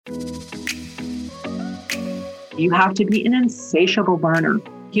You have to be an insatiable learner.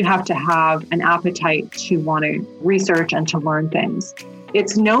 You have to have an appetite to want to research and to learn things.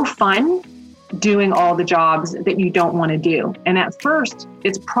 It's no fun doing all the jobs that you don't want to do. And at first,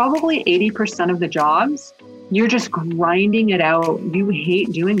 it's probably 80% of the jobs. You're just grinding it out. You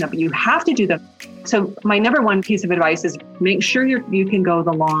hate doing them, but you have to do them. So my number one piece of advice is make sure you can go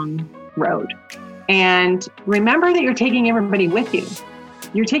the long road. And remember that you're taking everybody with you.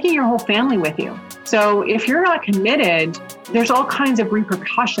 You're taking your whole family with you. So if you're not committed, there's all kinds of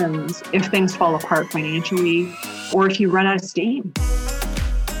repercussions if things fall apart financially or if you run out of steam.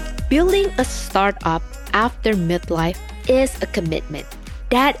 Building a startup after midlife is a commitment.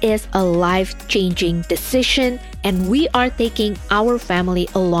 That is a life-changing decision, and we are taking our family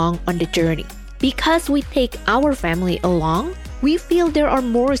along on the journey. Because we take our family along, we feel there are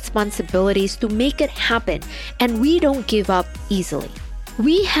more responsibilities to make it happen, and we don't give up easily.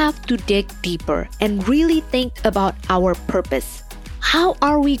 We have to dig deeper and really think about our purpose. How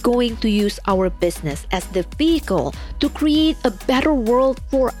are we going to use our business as the vehicle to create a better world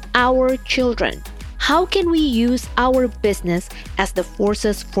for our children? How can we use our business as the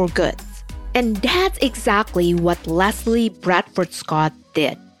forces for good? And that's exactly what Leslie Bradford Scott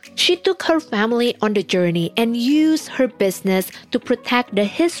did. She took her family on the journey and used her business to protect the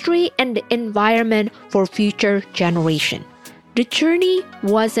history and the environment for future generations. The journey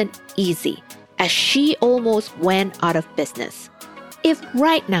wasn't easy, as she almost went out of business. If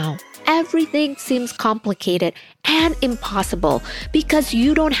right now everything seems complicated and impossible because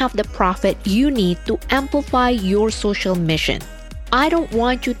you don't have the profit you need to amplify your social mission, I don't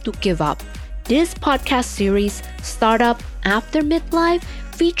want you to give up. This podcast series, Startup After Midlife,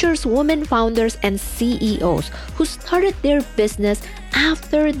 features women founders and CEOs who started their business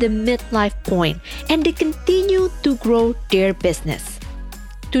after the midlife point and they continue to grow their business.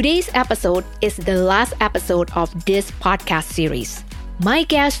 Today's episode is the last episode of this podcast series. My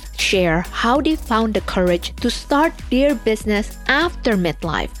guests share how they found the courage to start their business after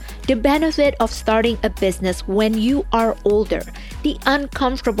midlife, the benefit of starting a business when you are older, the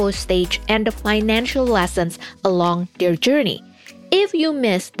uncomfortable stage, and the financial lessons along their journey. If you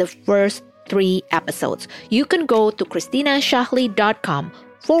missed the first 3 episodes, you can go to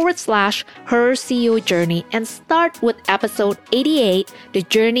christinashahley.com/her CEO journey and start with episode 88, The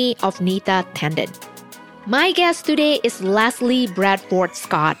Journey of Nita Tandon. My guest today is Leslie Bradford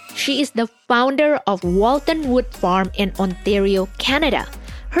Scott. She is the founder of Walton Wood Farm in Ontario, Canada.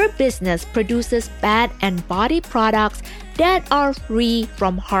 Her business produces bath and body products that are free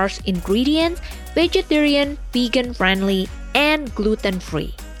from harsh ingredients, vegetarian, vegan-friendly, and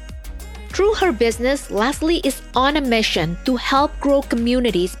gluten-free. Through her business, Leslie is on a mission to help grow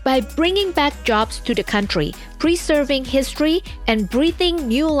communities by bringing back jobs to the country, preserving history, and breathing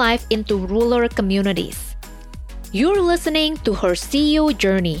new life into rural communities. You're listening to Her CEO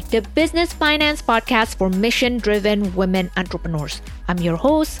Journey, the business finance podcast for mission-driven women entrepreneurs. I'm your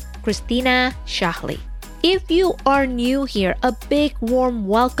host, Christina Shahley. If you are new here, a big warm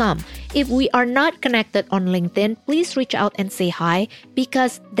welcome. If we are not connected on LinkedIn, please reach out and say hi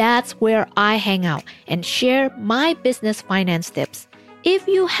because that's where I hang out and share my business finance tips. If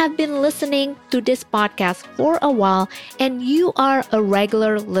you have been listening to this podcast for a while and you are a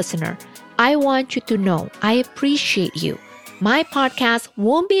regular listener, I want you to know I appreciate you. My podcast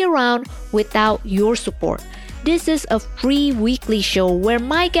won't be around without your support. This is a free weekly show where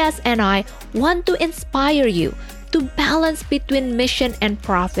my guests and I want to inspire you to balance between mission and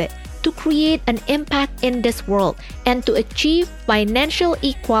profit, to create an impact in this world, and to achieve financial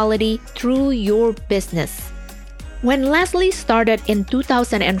equality through your business. When Leslie started in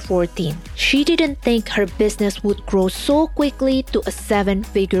 2014, she didn't think her business would grow so quickly to a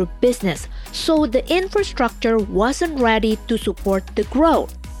 7-figure business, so the infrastructure wasn't ready to support the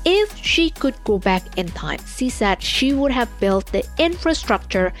growth. If she could go back in time, she said she would have built the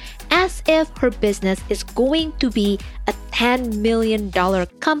infrastructure as if her business is going to be a $10 million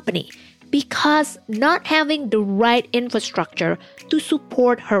company, because not having the right infrastructure to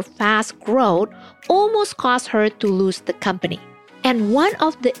support her fast growth almost caused her to lose the company. And one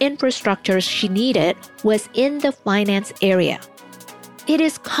of the infrastructures she needed was in the finance area. It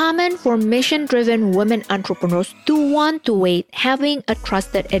is common for mission-driven women entrepreneurs to want to wait having a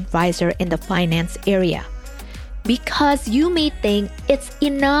trusted advisor in the finance area, because you may think it's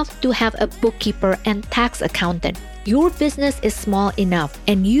enough to have a bookkeeper and tax accountant. Your business is small enough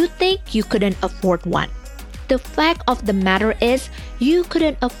and you think you couldn't afford one. The fact of the matter is you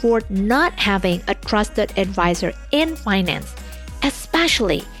couldn't afford not having a trusted advisor in finance,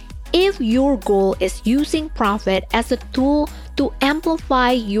 especially if your goal is using profit as a tool to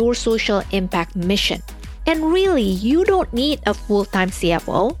amplify your social impact mission. And really, you don't need a full-time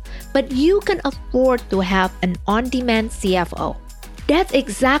CFO, but you can afford to have an on-demand CFO. That's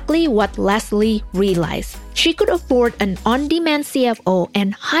exactly what Leslie realized. She could afford an on-demand CFO,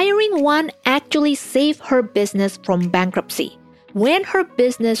 and hiring one actually saved her business from bankruptcy. When her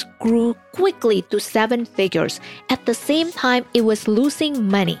business grew quickly to 7 figures, at the same time it was losing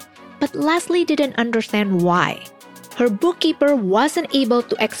money. But Leslie didn't understand why. Her bookkeeper wasn't able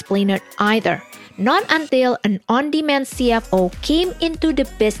to explain it either. Not until an on-demand CFO came into the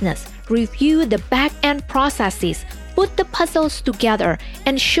business, reviewed the back-end processes, put the puzzles together,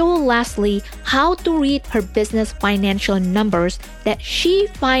 and showed Leslie how to read her business financial numbers, that she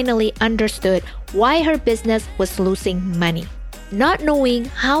finally understood why her business was losing money. Not knowing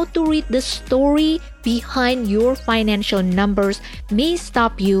how to read the story behind your financial numbers may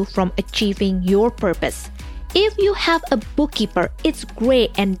stop you from achieving your purpose. If you have a bookkeeper, it's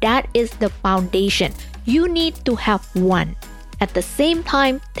great, and that is the foundation. You need to have one. At the same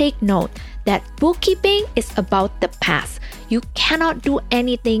time, take note that bookkeeping is about the past. You cannot do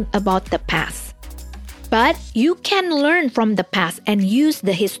anything about the past. But you can learn from the past and use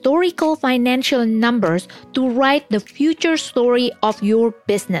the historical financial numbers to write the future story of your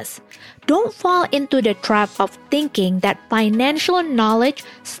business. Don't fall into the trap of thinking that financial knowledge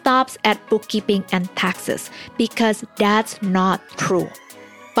stops at bookkeeping and taxes, because that's not true.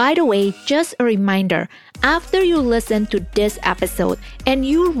 By the way, just a reminder, after you listen to this episode and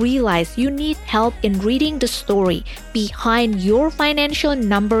you realize you need help in reading the story behind your financial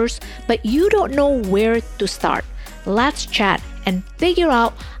numbers, but you don't know where to start, let's chat and figure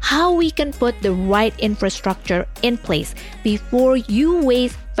out how we can put the right infrastructure in place before you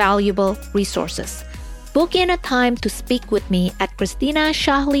waste valuable resources. Book in a time to speak with me at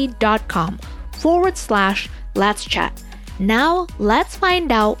christinashahley.com/let's chat. Now, let's find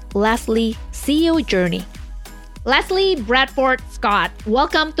out Leslie's CEO journey. Leslie Bradford Scott,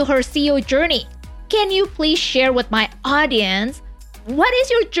 welcome to her CEO journey. Can you please share with my audience, what is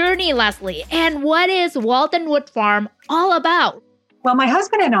your journey, Leslie, and what is Waltonwood Farm all about? Well, my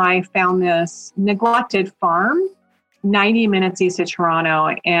husband and I found this neglected farm 90 minutes east of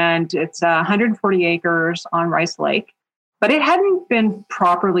Toronto, and it's 140 acres on Rice Lake, but it hadn't been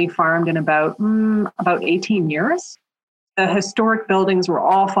properly farmed in about 18 years. The historic buildings were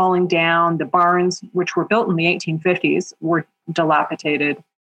all falling down. The barns, which were built in the 1850s, were dilapidated.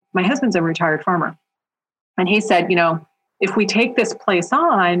 My husband's a retired farmer. And he said, if we take this place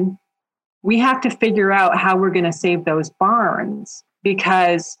on, we have to figure out how we're going to save those barns,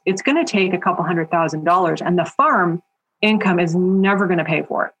 because it's going to take a couple $100,000, and the farm income is never going to pay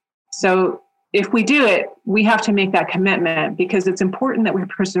for it. So if we do it, we have to make that commitment, because it's important that we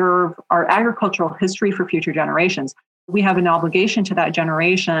preserve our agricultural history for future generations. We have an obligation to that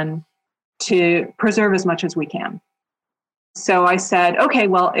generation to preserve as much as we can. So I said, okay,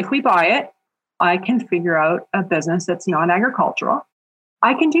 well, if we buy it, I can figure out a business that's non-agricultural.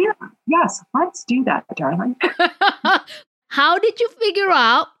 I can do that. Yes, let's do that, darling. How did you figure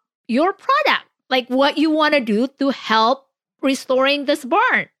out your product? Like what you want to do to help restoring this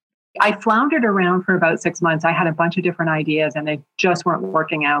barn? I floundered around for about 6 months. I had a bunch of different ideas and they just weren't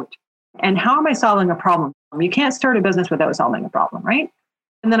working out. And how am I solving a problem? You can't start a business without solving a problem, right?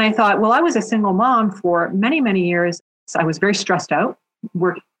 And then I thought, well, I was a single mom for many, many years. So I was very stressed out,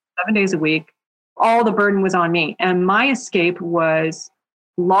 working 7 days a week. All the burden was on me. And my escape was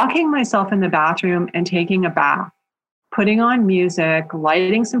locking myself in the bathroom and taking a bath, putting on music,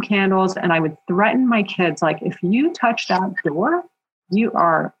 lighting some candles. And I would threaten my kids, like, if you touch that door, you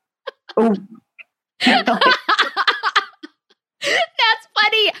are over. That's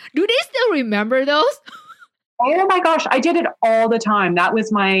funny. Do they still remember those? Oh my gosh, I did it all the time. That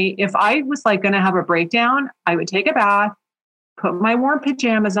was if I was like going to have a breakdown, I would take a bath, put my warm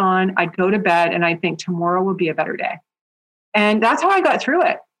pajamas on, I'd go to bed, and I'd think tomorrow will be a better day. And that's how I got through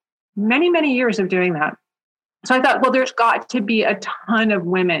it. Many, many years of doing that. So I thought, well, there's got to be a ton of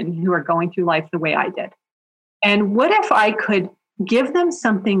women who are going through life the way I did. And what if I could give them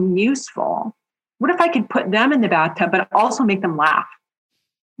something useful? What if I could put them in the bathtub, but also make them laugh?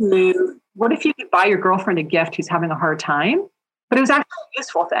 What if you could buy your girlfriend a gift who's having a hard time, but it was actually a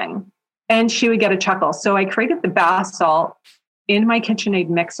useful thing, and she would get a chuckle? So I created the bath salt in my KitchenAid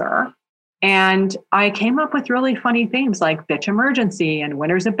mixer, and I came up with really funny themes like bitch emergency and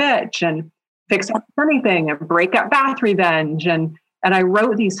winter's a bitch and fix up anything and break up bath revenge. And I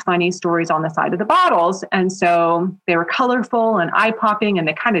wrote these funny stories on the side of the bottles. And so they were colorful and eye-popping, and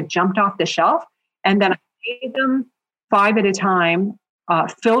they kind of jumped off the shelf. And then I made them 5 at a time,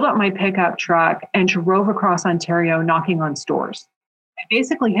 filled up my pickup truck, and drove across Ontario knocking on stores. I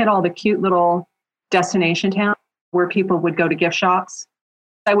basically hit all the cute little destination town where people would go to gift shops.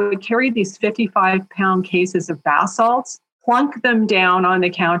 I would carry these 55-pound cases of bath salts, plunk them down on the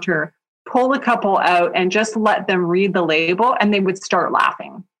counter, pull a couple out, and just let them read the label, and they would start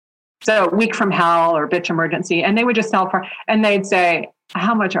laughing. So Week from Hell or Bitch Emergency, and they would just sell for, and they'd say,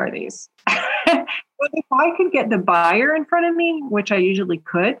 how much are these? But if I could get the buyer in front of me, which I usually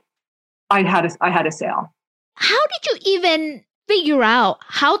could, I had a sale. How did you even figure out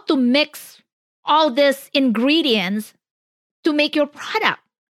how to mix all these ingredients to make your product?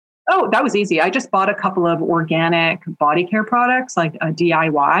 Oh, that was easy. I just bought a couple of organic body care products, like a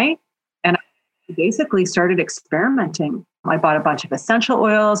DIY, and I basically started experimenting. I bought a bunch of essential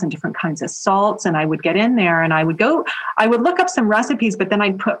oils and different kinds of salts, and I would get in there and I would look up some recipes, but then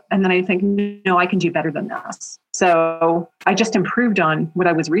I think, no, I can do better than this. So I just improved on what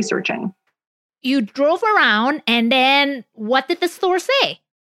I was researching. You drove around, and then what did the store say?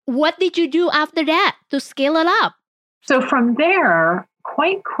 What did you do after that to scale it up? So from there,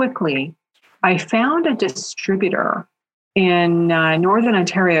 quite quickly, I found a distributor in Northern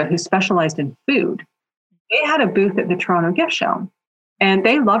Ontario who specialized in food. They had a booth at the Toronto Gift Show, and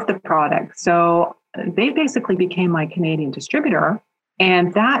they loved the product. So they basically became my Canadian distributor.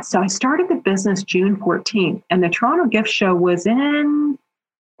 And so I started the business June 14th, and the Toronto Gift Show was in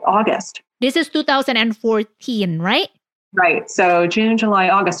August. This is 2014, right? Right. So June, July,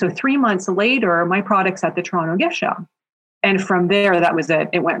 August. So 3 months later, my product's at the Toronto Gift Show. And from there, that was it.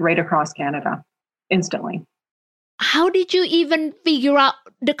 It went right across Canada instantly. How did you even figure out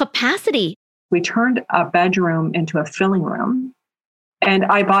the capacity? We turned a bedroom into a filling room. And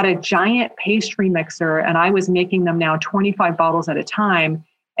I bought a giant pastry mixer, and I was making them now 25 bottles at a time.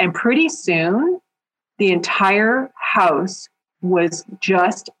 And pretty soon, the entire house was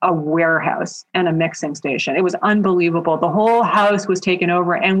just a warehouse and a mixing station. It was unbelievable. The whole house was taken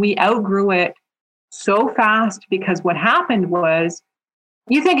over, and we outgrew it so fast because what happened was,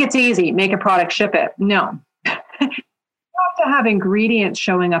 you think it's easy, make a product, ship it. No. You have to have ingredients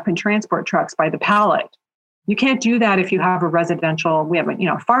showing up in transport trucks by the pallet. You can't do that if you have a residential, we have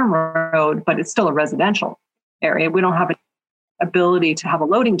a farm road, but it's still a residential area. We don't have an ability to have a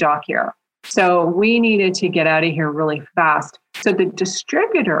loading dock here. So we needed to get out of here really fast. So the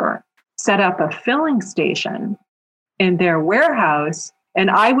distributor set up a filling station in their warehouse, and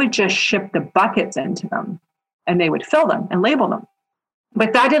I would just ship the buckets into them, and they would fill them and label them.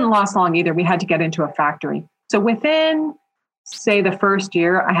 But that didn't last long either. We had to get into a factory. So within, say, the first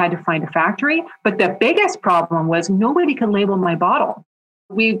year, I had to find a factory. But the biggest problem was nobody could label my bottle.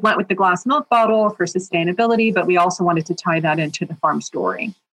 We went with the glass milk bottle for sustainability, but we also wanted to tie that into the farm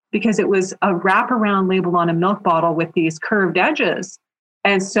story because it was a wraparound label on a milk bottle with these curved edges.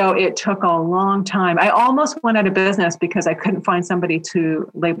 And so it took a long time. I almost went out of business because I couldn't find somebody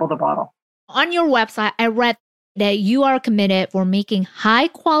to label the bottle. On your website, I read that you are committed for making high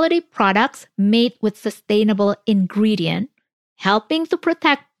quality products made with sustainable ingredients, helping to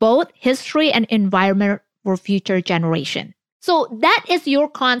protect both history and environment for future generations. So that is your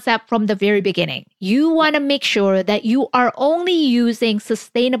concept from the very beginning. You want to make sure that you are only using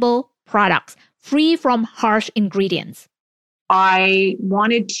sustainable products free from harsh ingredients. I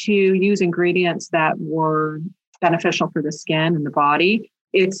wanted to use ingredients that were beneficial for the skin and the body.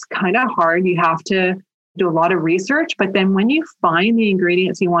 It's kind of hard. You have to do a lot of research, but then when you find the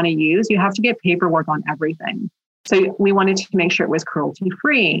ingredients you want to use, you have to get paperwork on everything. So we wanted to make sure it was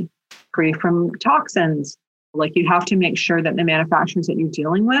cruelty-free, free from toxins. Like you have to make sure that the manufacturers that you're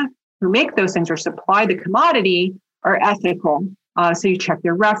dealing with who make those things or supply the commodity are ethical. So you check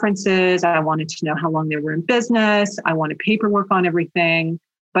their references. I wanted to know how long they were in business. I wanted paperwork on everything.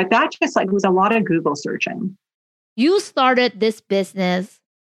 But that just was a lot of Google searching. You started this business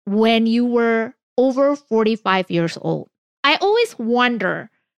when you were over 45 years old. I always wonder,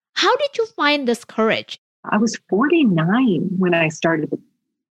 how did you find this courage? I was 49 when I started.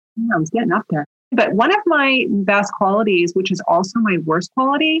 I was getting up there. But one of my best qualities, which is also my worst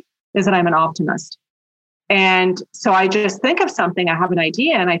quality, is that I'm an optimist. And so I just think of something, I have an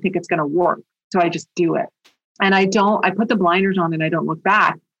idea, and I think it's going to work. So I just do it. And I put the blinders on and I don't look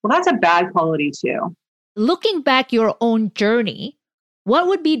back. Well, that's a bad quality too. Looking back your own journey, what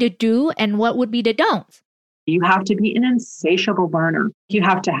would be the do and what would be the don'ts? You have to be an insatiable learner. You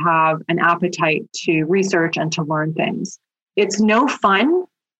have to have an appetite to research and to learn things. It's no fun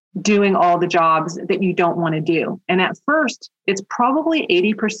doing all the jobs that you don't want to do. And at first, it's probably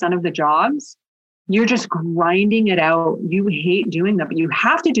 80% of the jobs. You're just grinding it out. You hate doing them, but you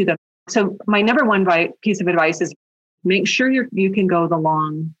have to do them. So my number one piece of advice is make sure you can go the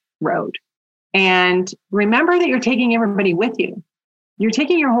long road. And remember that you're taking everybody with you. You're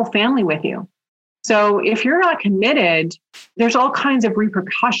taking your whole family with you. So if you're not committed, there's all kinds of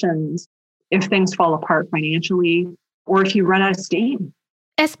repercussions if things fall apart financially or if you run out of steam.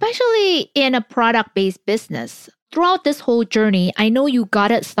 Especially in a product-based business. Throughout this whole journey, I know you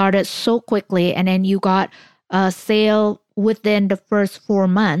got it started so quickly and then you got a sale within the first 4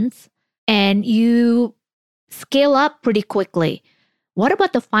 months and you scale up pretty quickly. What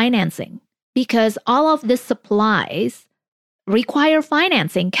about the financing? Because all of the supplies require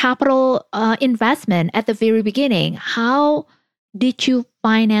financing, capital investment at the very beginning. How did you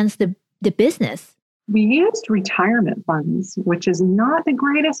finance the business? We used retirement funds, which is not the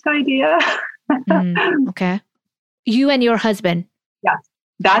greatest idea. Okay. You and your husband? Yes.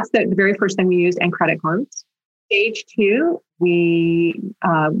 That's the very first thing we used, and credit cards. Stage 2, we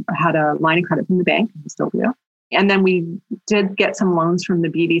had a line of credit from the bank, we still do. And then we did get some loans from the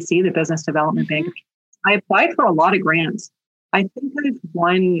BDC, the Business Development Bank. I applied for a lot of grants. I think I've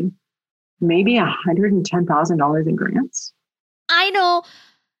won maybe $110,000 in grants. I know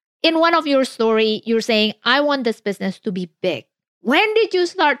in one of your story, you're saying, I want this business to be big. When did you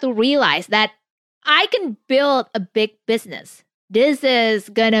start to realize that I can build a big business? This is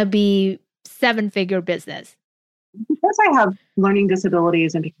going to be 7-figure business. Because I have learning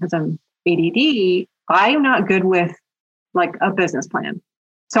disabilities and because I'm ADD, I'm not good with like a business plan.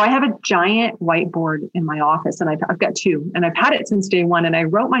 So I have a giant whiteboard in my office and I've got 2 and I've had it since day 1. And I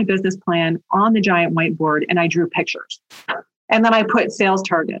wrote my business plan on the giant whiteboard and I drew pictures. And then I put sales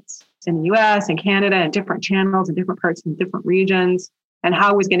targets in the US and Canada and different channels and different parts and different regions and how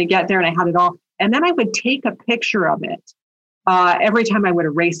I was going to get there. And I had it all. And then I would take a picture of it every time I would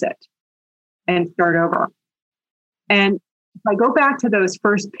erase it and start over. And if I go back to those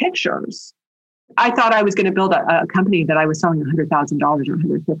first pictures, I thought I was going to build a company that I was selling $100,000 or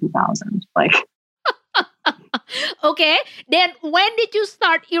 $150,000. Like, okay. Then when did you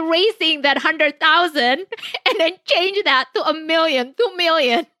start erasing that 100,000 and then change that to 1 million, 2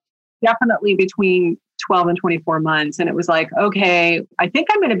 million? Definitely between 12 and 24 months. And it was like, okay, I think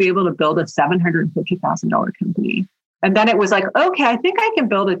I'm going to be able to build a $750,000 company. And then it was like, okay, I think I can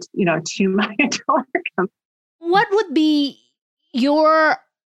build a $2 million company. What would be your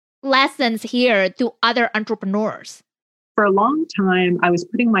lessons here to other entrepreneurs? For a long time, I was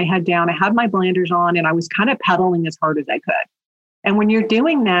putting my head down. I had my blinders on and I was kind of pedaling as hard as I could. And when you're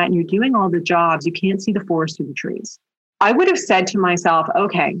doing that and you're doing all the jobs, you can't see the forest through the trees. I would have said to myself,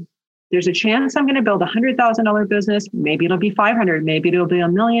 okay, there's a chance I'm going to build a $100,000 business. Maybe it'll be 500, maybe it'll be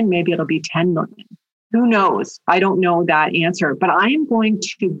 1 million, maybe it'll be 10 million. Who knows? I don't know that answer, but I am going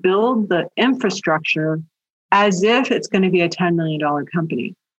to build the infrastructure as if it's going to be a $10 million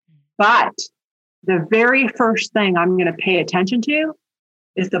company. But the very first thing I'm going to pay attention to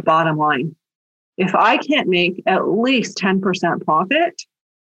is the bottom line. If I can't make at least 10% profit,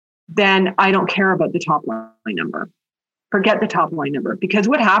 then I don't care about the top line number. Forget the top line number. Because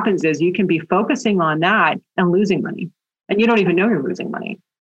what happens is you can be focusing on that and losing money. And you don't even know you're losing money.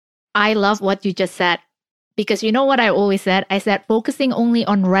 I love what you just said. Because you know what I always said? I said focusing only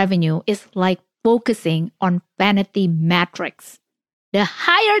on revenue is like focusing on vanity metrics. The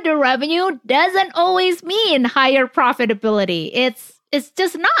higher the revenue doesn't always mean higher profitability. It's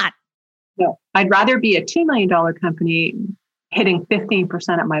just not. No, I'd rather be a $2 million company hitting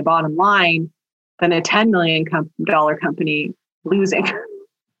 15% of my bottom line than a $10 million company losing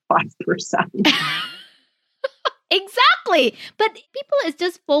 5%. Exactly. But people is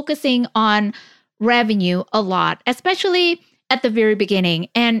just focusing on revenue a lot, especially at the very beginning.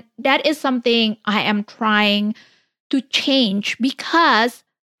 And that is something I am trying to change because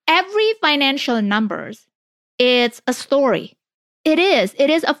every financial numbers, it's a story. It is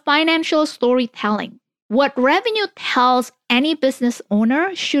a financial storytelling. What revenue tells any business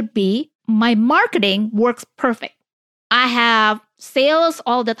owner should be, my marketing works perfect. I have sales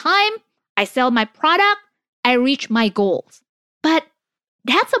all the time. I sell my product. I reach my goals. But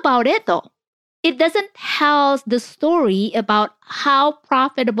that's about it though. It doesn't tell the story about how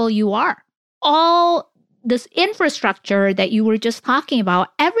profitable you are. All this infrastructure that you were just talking about,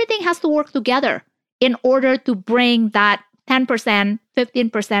 everything has to work together in order to bring that 10%,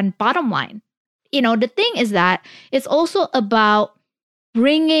 15% bottom line. The thing is that it's also about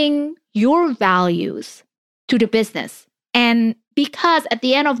bringing your values to the business. And because at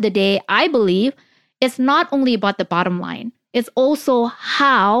the end of the day, I believe it's not only about the bottom line, it's also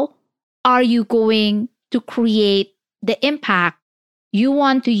how are you going to create the impact. You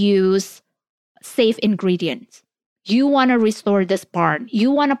want to use safe ingredients. You want to restore this barn.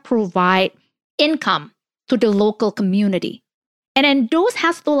 You want to provide income to the local community. And then those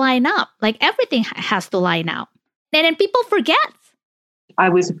has to line up. Like everything has to line up. And then people forget. I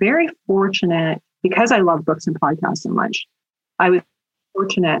was very fortunate because I love books and podcasts so much, I was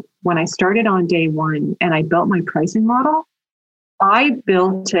fortunate when I started on day one and I built my pricing model. I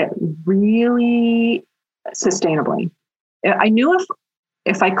built it really sustainably. I knew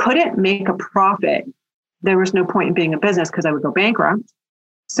if I couldn't make a profit, there was no point in being a business because I would go bankrupt.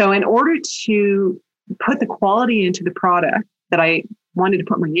 So in order to put the quality into the product that I wanted to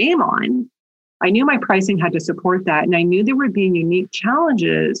put my name on, I knew my pricing had to support that. And I knew there would be unique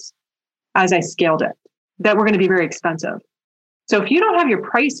challenges as I scaled it that were going to be very expensive. So if you don't have your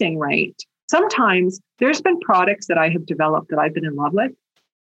pricing right, sometimes there's been products that I have developed that I've been in love with.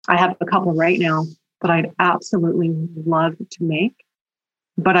 I have a couple right now that I'd absolutely love to make,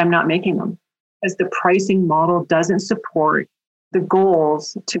 but I'm not making them as the pricing model doesn't support the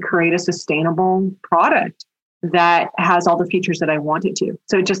goals to create a sustainable product that has all the features that I want it to.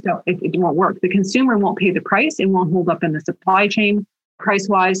 So it won't work. The consumer won't pay the price. It won't hold up in the supply chain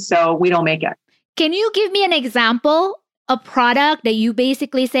price-wise, so we don't make it. Can you give me an example, a product that you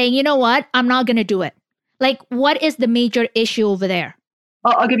basically saying, you know what, I'm not going to do it? Like, what is the major issue over there?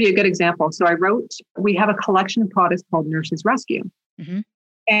 I'll give you a good example. So we have a collection of products called Nurses Rescue. Mm-hmm.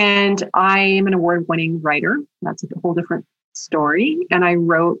 And I am an award-winning writer. That's a whole different story. And I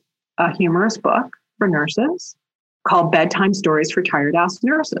wrote a humorous book for nurses called Bedtime Stories for Tired-Ass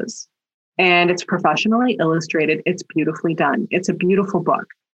Nurses. And it's professionally illustrated. It's beautifully done. It's a beautiful book.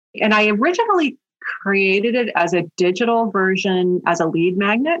 And I originally created it as a digital version, as a lead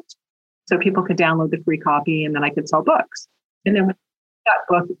magnet, so people could download the free copy and then I could sell books. And then we put that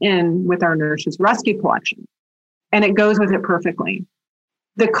book in with our Nurses Rescue collection. And it goes with it perfectly.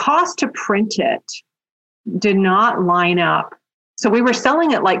 The cost to print it did not line up. So we were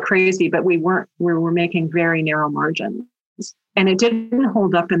selling it like crazy, but we were making very narrow margins. And it didn't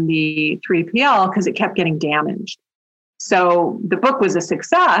hold up in the 3PL because it kept getting damaged. So the book was a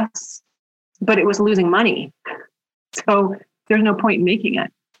success, but it was losing money. So there's no point in making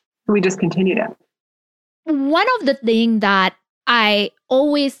it. So we just continued it. One of the things that I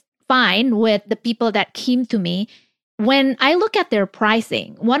always find with the people that came to me, when I look at their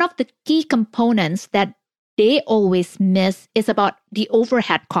pricing, one of the key components that they always miss is about the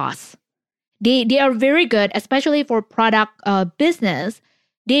overhead costs. They are very good, especially for product business.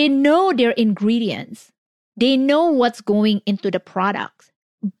 They know their ingredients. They know what's going into the products,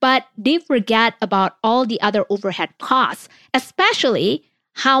 but they forget about all the other overhead costs, especially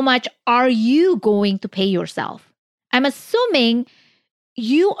how much are you going to pay yourself. I'm assuming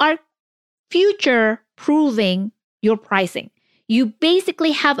you are future-proving your pricing. You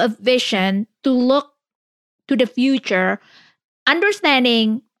basically have a vision to look to the future,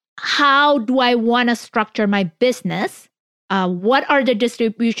 understanding how do I want to structure my business? What are the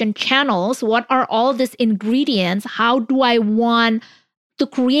distribution channels? What are all these ingredients? How do I want to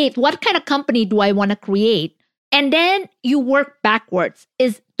create? What kind of company do I want to create? And then you work backwards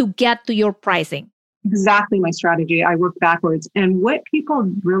is to get to your pricing. Exactly my strategy. I work backwards. And what people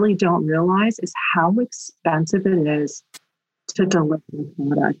really don't realize is how expensive it is to deliver a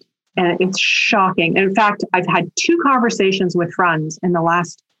product. And it's shocking. In fact, I've had 2 conversations with friends in the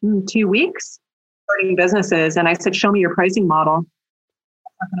last 2 weeks starting businesses. And I said, show me your pricing model.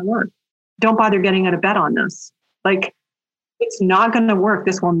 It's not going to work. Don't bother getting out of bed on this. Like, it's not going to work.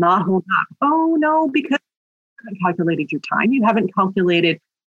 This will not hold up. Oh, no, because you haven't calculated your time. You haven't calculated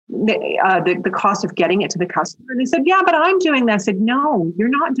the cost of getting it to the customer. And they said, yeah, but I'm doing that. I said, no, you're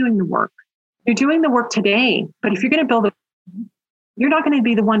not doing the work. You're doing the work today. But if you're going to build you're not going to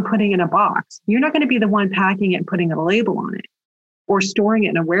be the one putting it in a box. You're not going to be the one packing it and putting a label on it or storing it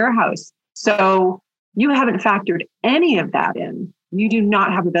in a warehouse. So you haven't factored any of that in. You do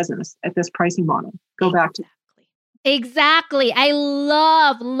not have a business at this pricing model. Go back to Exactly. I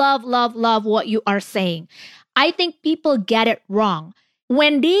love what you are saying. I think people get it wrong.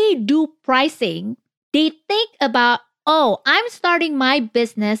 When they do pricing, they think about, oh, I'm starting my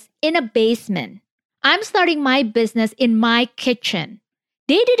business in a basement. I'm starting my business in my kitchen.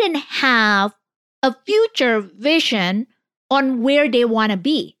 They didn't have a future vision on where they want to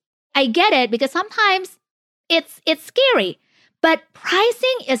be. I get it because sometimes it's scary, but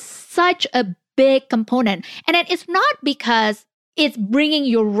pricing is such a big component. And it's not because it's bringing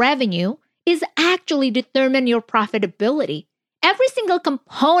your revenue, it's actually determine your profitability. Every single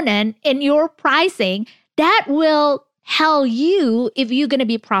component in your pricing that will tell you if you're going to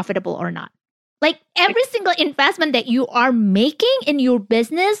be profitable or not. Like every single investment that you are making in your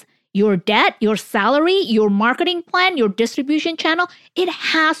business, your debt, your salary, your marketing plan, your distribution channel, it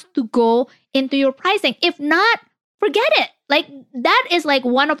has to go into your pricing. If not, forget it. Like that is like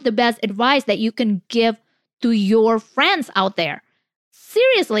one of the best advice that you can give to your friends out there.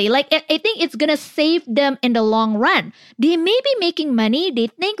 Seriously, like I think it's going to save them in the long run. They may be making money. They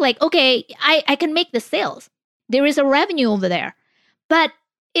think like, okay, I can make the sales. There is a revenue over there. But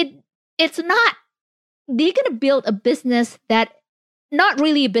it's not. They're going to build a business that not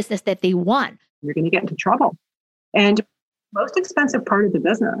really a business that they want. You're going to get into trouble. And the most expensive part of the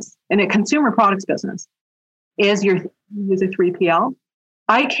business, in a consumer products business, is you use a 3PL.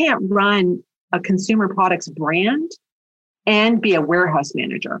 I can't run a consumer products brand and be a warehouse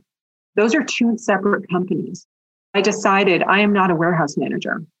manager. Those are two separate companies. I decided I am not a warehouse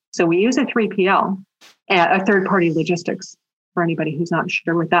manager. So we use a 3PL, a third-party logistics, for anybody who's not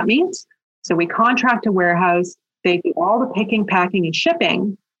sure what that means. So we contract a warehouse. They do all the picking, packing, and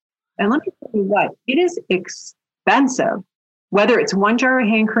shipping. And let me tell you what, it is expensive. Whether it's 1 jar of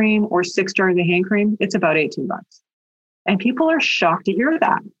hand cream or 6 jars of hand cream, it's about $18. And people are shocked to hear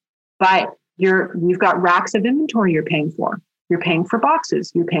that. But you've got racks of inventory you're paying for. You're paying for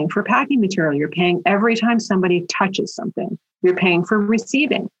boxes. You're paying for packing material. You're paying every time somebody touches something. You're paying for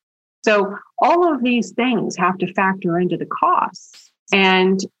receiving. So all of these things have to factor into the costs.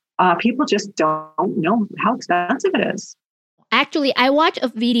 And people just don't know how expensive it is. Actually, I watched a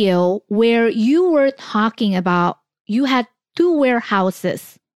video where you were talking about you had 2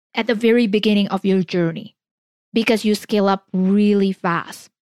 warehouses at the very beginning of your journey because you scale up really fast.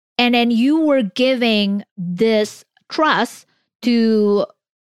 And then you were giving this trust to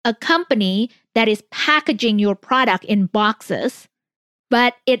a company that is packaging your product in boxes,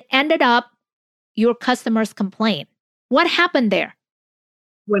 but it ended up your customers complained. What happened there?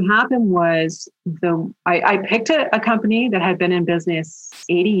 What happened was I picked a company that had been in business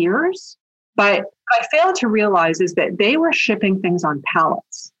 80 years, but I failed to realize is that they were shipping things on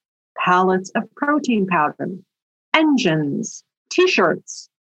pallets of protein powder, engines, T-shirts.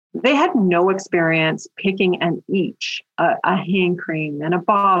 They had no experience picking a hand cream and a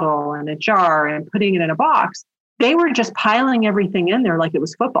bottle and a jar and putting it in a box. They were just piling everything in there like it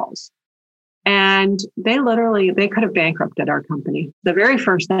was footballs. And they could have bankrupted our company. The very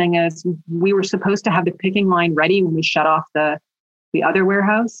first thing is we were supposed to have the picking line ready when we shut off the other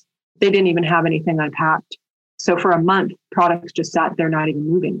warehouse. They didn't even have anything unpacked. So for a month, products just sat there, not even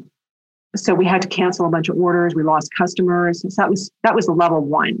moving. So we had to cancel a bunch of orders. We lost customers. So that was level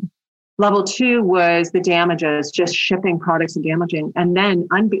 1. Level 2 was the damages, just shipping products and damaging. And then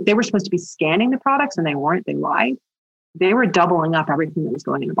they were supposed to be scanning the products and they weren't. They lied. They were doubling up everything that was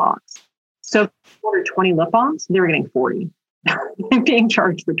going in the box. So if we ordered 20 lip balms, they were getting 40, being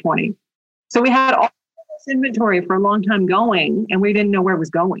charged for 20. So we had all this inventory for a long time going, and we didn't know where it was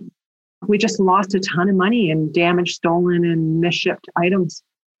going. We just lost a ton of money in damaged, stolen, and misshipped items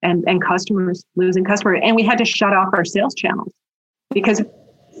and customers, losing customers. And we had to shut off our sales channels because if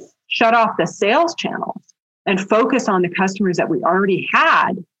we shut off the sales channels and focus on the customers that we already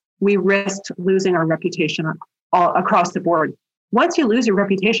had, we risked losing our reputation all across the board. Once you lose your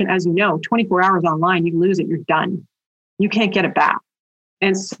reputation, as you know, 24 hours online, you lose it, you're done. You can't get it back.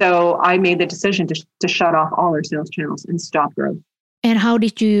 And so I made the decision to shut off all our sales channels and stop growth. And how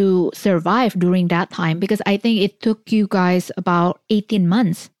did you survive during that time? Because I think it took you guys about 18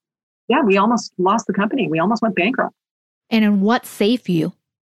 months. Yeah, we almost lost the company. We almost went bankrupt. And then what saved you?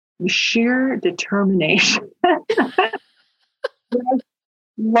 Sheer determination.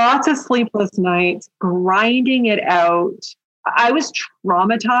 Lots of sleepless nights, grinding it out. I was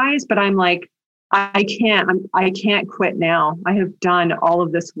traumatized, but I'm like, I can't quit now. I have done all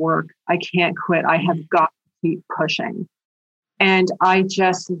of this work. I can't quit. I have got to keep pushing. And I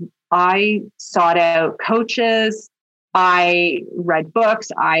sought out coaches. I read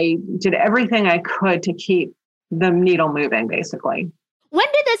books. I did everything I could to keep the needle moving, basically. When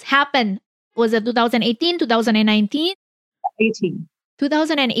did this happen? Was it 2018, 2019? 18.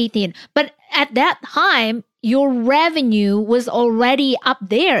 2018. But at that time, your revenue was already up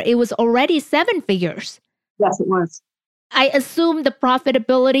there. It was already 7 figures. Yes, it was. I assume the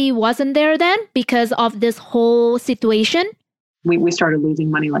profitability wasn't there then because of this whole situation. We started losing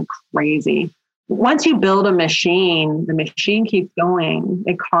money like crazy. Once you build a machine, the machine keeps going.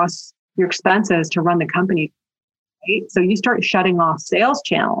 It costs your expenses to run the company. Right? So you start shutting off sales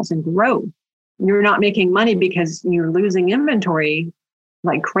channels and growth. You're not making money because you're losing inventory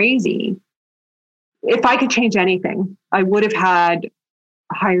like crazy. If I could change anything, I would have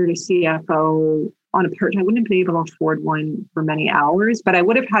hired a CFO on a part-time. I wouldn't have been able to afford one for many hours, but I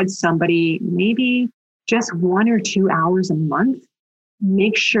would have had somebody maybe just 1 or 2 hours a month,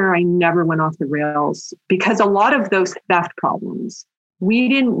 make sure I never went off the rails. Because a lot of those theft problems, we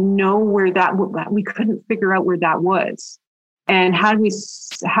didn't know we couldn't figure out where that was. And had we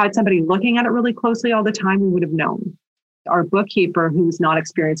had somebody looking at it really closely all the time, we would have known. Our bookkeeper, who's not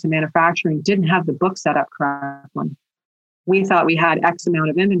experienced in manufacturing, didn't have the book set up correctly. We thought we had X amount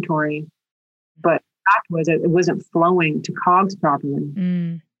of inventory, but the fact was it wasn't flowing to COGS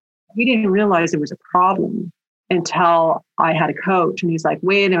properly. We didn't realize there was a problem until I had a coach, and he's like,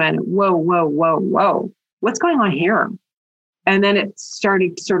 wait a minute, whoa. What's going on here? And then it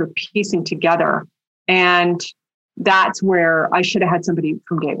started sort of piecing together. And that's where I should have had somebody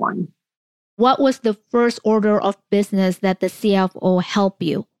from day one. What was the first order of business that the CFO helped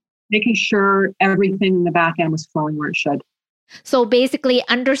you? Making sure everything in the back end was flowing where it should. So basically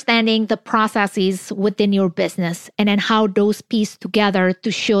understanding the processes within your business and then how those piece together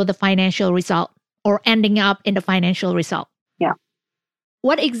to show the financial result or ending up in the financial result. Yeah.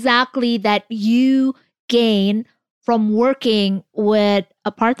 What exactly that you gain from working with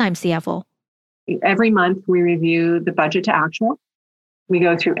a part-time CFO? Every month we review the budget to actual. We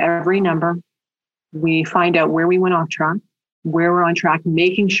go through every number. We find out where we went off track, where we're on track,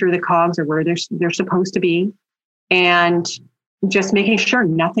 making sure the COGS are where they're supposed to be, and just making sure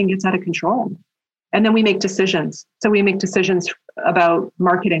nothing gets out of control. And then we make decisions. So we make decisions about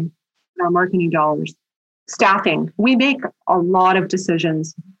marketing, our marketing dollars, staffing. We make a lot of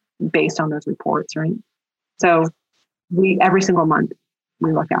decisions based on those reports, right? So every single month,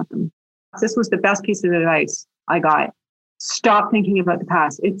 we look at them. This was the best piece of advice I got. Stop thinking about the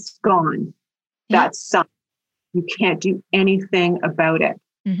past. It's gone. That's something. You can't do anything about it.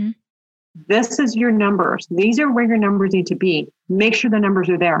 Mm-hmm. This is your numbers. These are where your numbers need to be. Make sure the numbers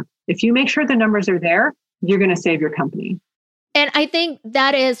are there. If you make sure the numbers are there, you're going to save your company. And I think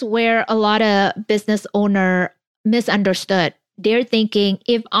that is where a lot of business owner misunderstood. They're thinking,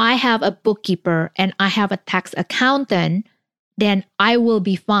 if I have a bookkeeper and I have a tax accountant, then I will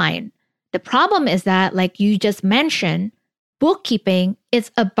be fine. The problem is that, like you just mentioned, bookkeeping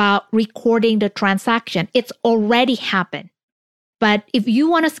is about recording the transaction. It's already happened. But if you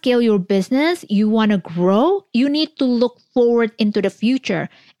want to scale your business, you want to grow, you need to look forward into the future.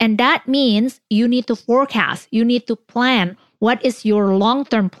 And that means you need to forecast, you need to plan what is your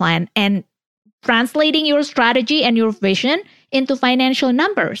long-term plan and translating your strategy and your vision into financial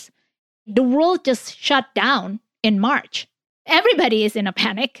numbers. The world just shut down in March. Everybody is in a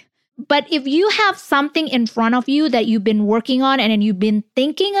panic. But if you have something in front of you that you've been working on and then you've been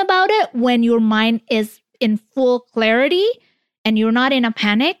thinking about it when your mind is in full clarity, and you're not in a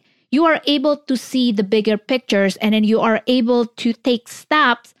panic, you are able to see the bigger pictures and then you are able to take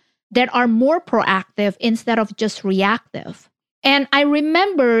steps that are more proactive instead of just reactive. And I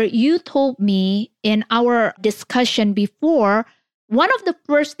remember you told me in our discussion before, one of the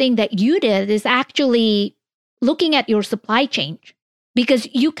first things that you did is actually looking at your supply chain because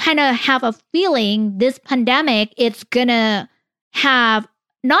you kind of have a feeling this pandemic, it's going to have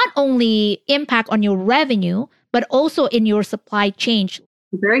not only impact on your revenue, but also in your supply chain.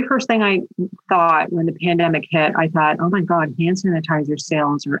 The very first thing I thought when the pandemic hit, I thought, oh my God, hand sanitizer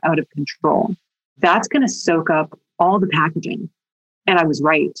sales are out of control. That's going to soak up all the packaging. And I was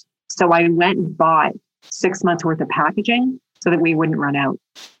right. So I went and bought 6 months worth of packaging so that we wouldn't run out.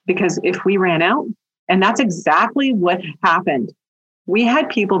 Because if we ran out, and that's exactly what happened, we had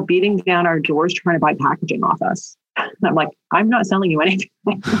people beating down our doors trying to buy packaging off us. And I'm like, I'm not selling you anything.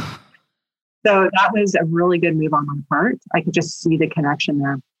 So that was a really good move on my part. I could just see the connection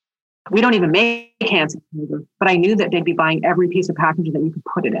there. We don't even make hand sanitizer, but I knew that they'd be buying every piece of packaging that you could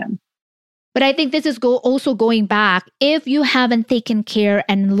put it in. But I think this is also going back. If you haven't taken care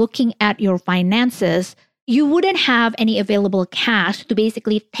and looking at your finances, you wouldn't have any available cash to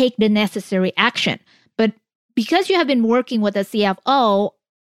basically take the necessary action. But because you have been working with a CFO,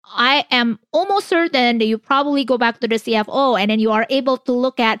 I am almost certain that you probably go back to the CFO and then you are able to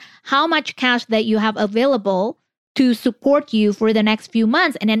look at how much cash that you have available to support you for the next few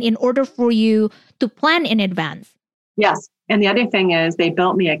months. And then in order for you to plan in advance. Yes. And the other thing is they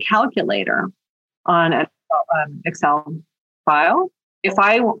built me a calculator on an Excel file. If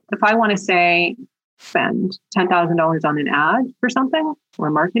I want to say spend $10,000 on an ad for something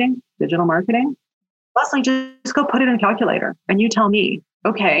or marketing, digital marketing, Leslie, just go put it in a calculator and you tell me.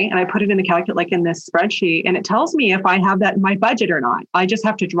 Okay. And I put it in the calculator, like in this spreadsheet, and it tells me if I have that in my budget or not. I just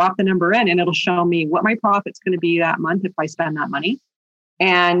have to drop the number in and it'll show me what my profit's going to be that month if I spend that money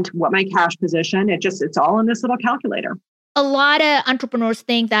and what my cash position. It's all in this little calculator. A lot of entrepreneurs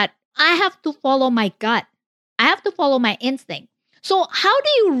think that I have to follow my gut. I have to follow my instinct. So how do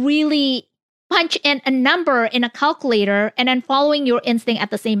you really punch in a number in a calculator and then following your instinct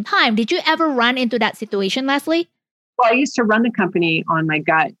at the same time? Did you ever run into that situation, Leslie? Well, I used to run the company on my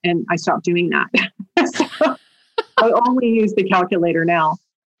gut and I stopped doing that. So I only use the calculator now.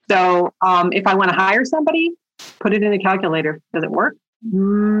 So if I want to hire somebody, Put it in the calculator. Does it work?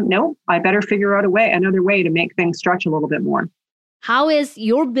 No, I better figure out another way to make things stretch a little bit more. How is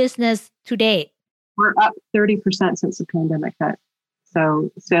your business to date? We're up 30% since the pandemic hit.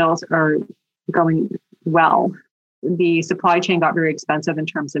 So sales are going well. The supply chain got very expensive in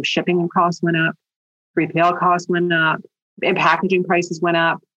terms of shipping costs went up, 3PL costs went up, and packaging prices went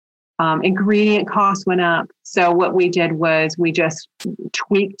up, ingredient costs went up. So what we did was we just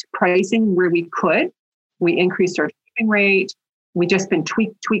tweaked pricing where we could. We increased our shipping rate. We just been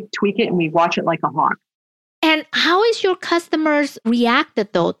tweak it, and we watch it like a hawk. And how is your customers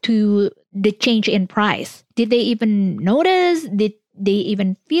reacted though to the change in price? Did they even notice? Did they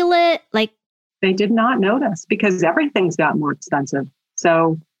even feel it? They did not notice because everything's got more expensive.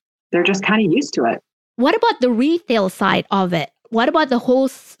 So they're just kind of used to it. What about the retail side of it? What about the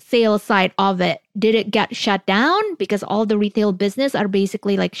wholesale side of it? Did it get shut down because all the retail business are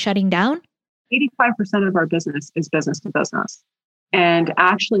basically shutting down? 85% of our business is business to business. And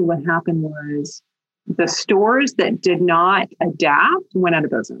actually what happened was the stores that did not adapt went out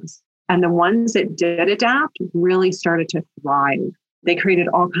of business. And the ones that did adapt really started to thrive. They created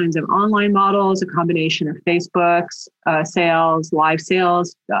all kinds of online models, a combination of Facebook's sales, live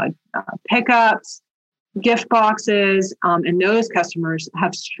sales, pickups, gift boxes, and those customers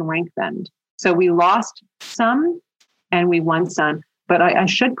have strengthened. So we lost some and we won some. But I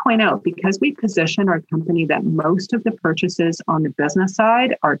should point out, because we position our company that most of the purchases on the business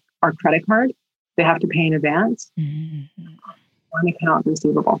side are credit card, they have to pay in advance. One account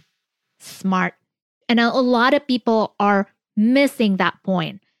receivable. Smart. And a lot of people are missing that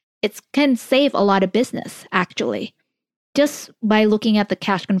point. It can save a lot of business, actually, just by looking at the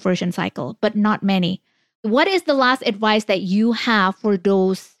cash conversion cycle, but not many. What is the last advice that you have for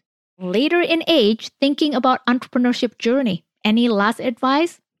those later in age thinking about entrepreneurship journey? Any last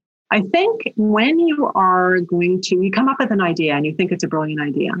advice? I think when you come up with an idea and you think it's a brilliant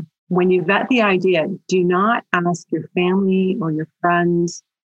idea, when you vet the idea, do not ask your family or your friends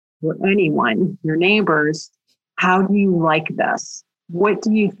or anyone, your neighbors, how do you like this? What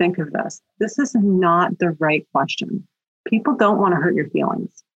do you think of this? This is not the right question. People don't want to hurt your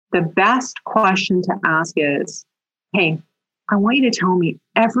feelings. The best question to ask is, hey, I want you to tell me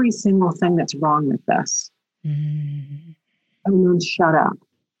every single thing that's wrong with this. And then shut up.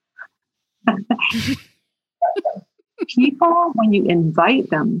 People, when you invite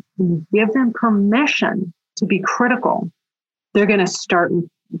them, and give them permission to be critical, they're going to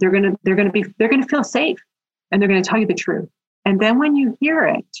feel safe, and they're going to tell you the truth. And then when you hear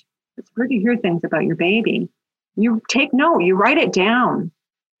it, it's good to hear things about your baby. You take note, you write it down,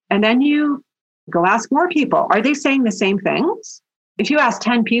 and then you go ask more people. Are they saying the same things? If you ask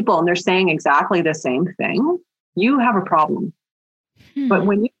 10 people and they're saying exactly the same thing, you have a problem. But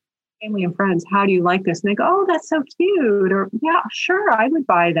when you family and friends, how do you like this? And they go, oh, that's so cute. Or, yeah, sure, I would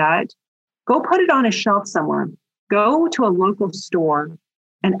buy that. Go put it on a shelf somewhere. Go to a local store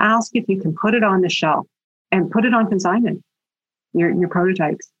and ask if you can put it on the shelf and put it on consignment, your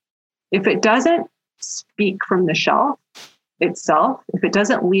prototypes. If it doesn't speak from the shelf itself, if it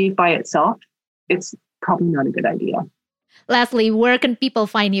doesn't leave by itself, it's probably not a good idea. Lastly, where can people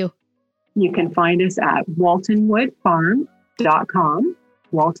find you? You can find us at waltonwoodfarm.com,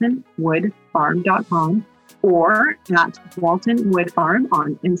 waltonwoodfarm.com, or at Walton Wood Farm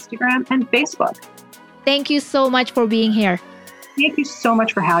on Instagram and Facebook. Thank you so much for being here. Thank you so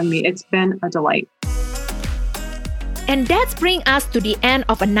much for having me. It's been a delight. And that's bring us to the end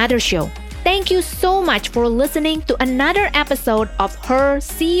of another show. Thank you so much for listening to another episode of Her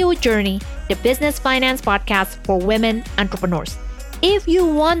CEO Journey, the business finance podcast for women entrepreneurs. If you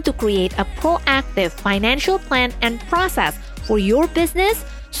want to create a proactive financial plan and process for your business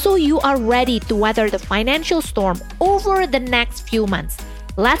so you are ready to weather the financial storm over the next few months,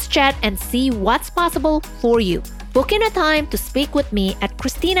 let's chat and see what's possible for you. Book in a time to speak with me at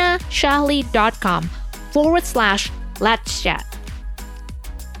christinashahley.com/let's chat.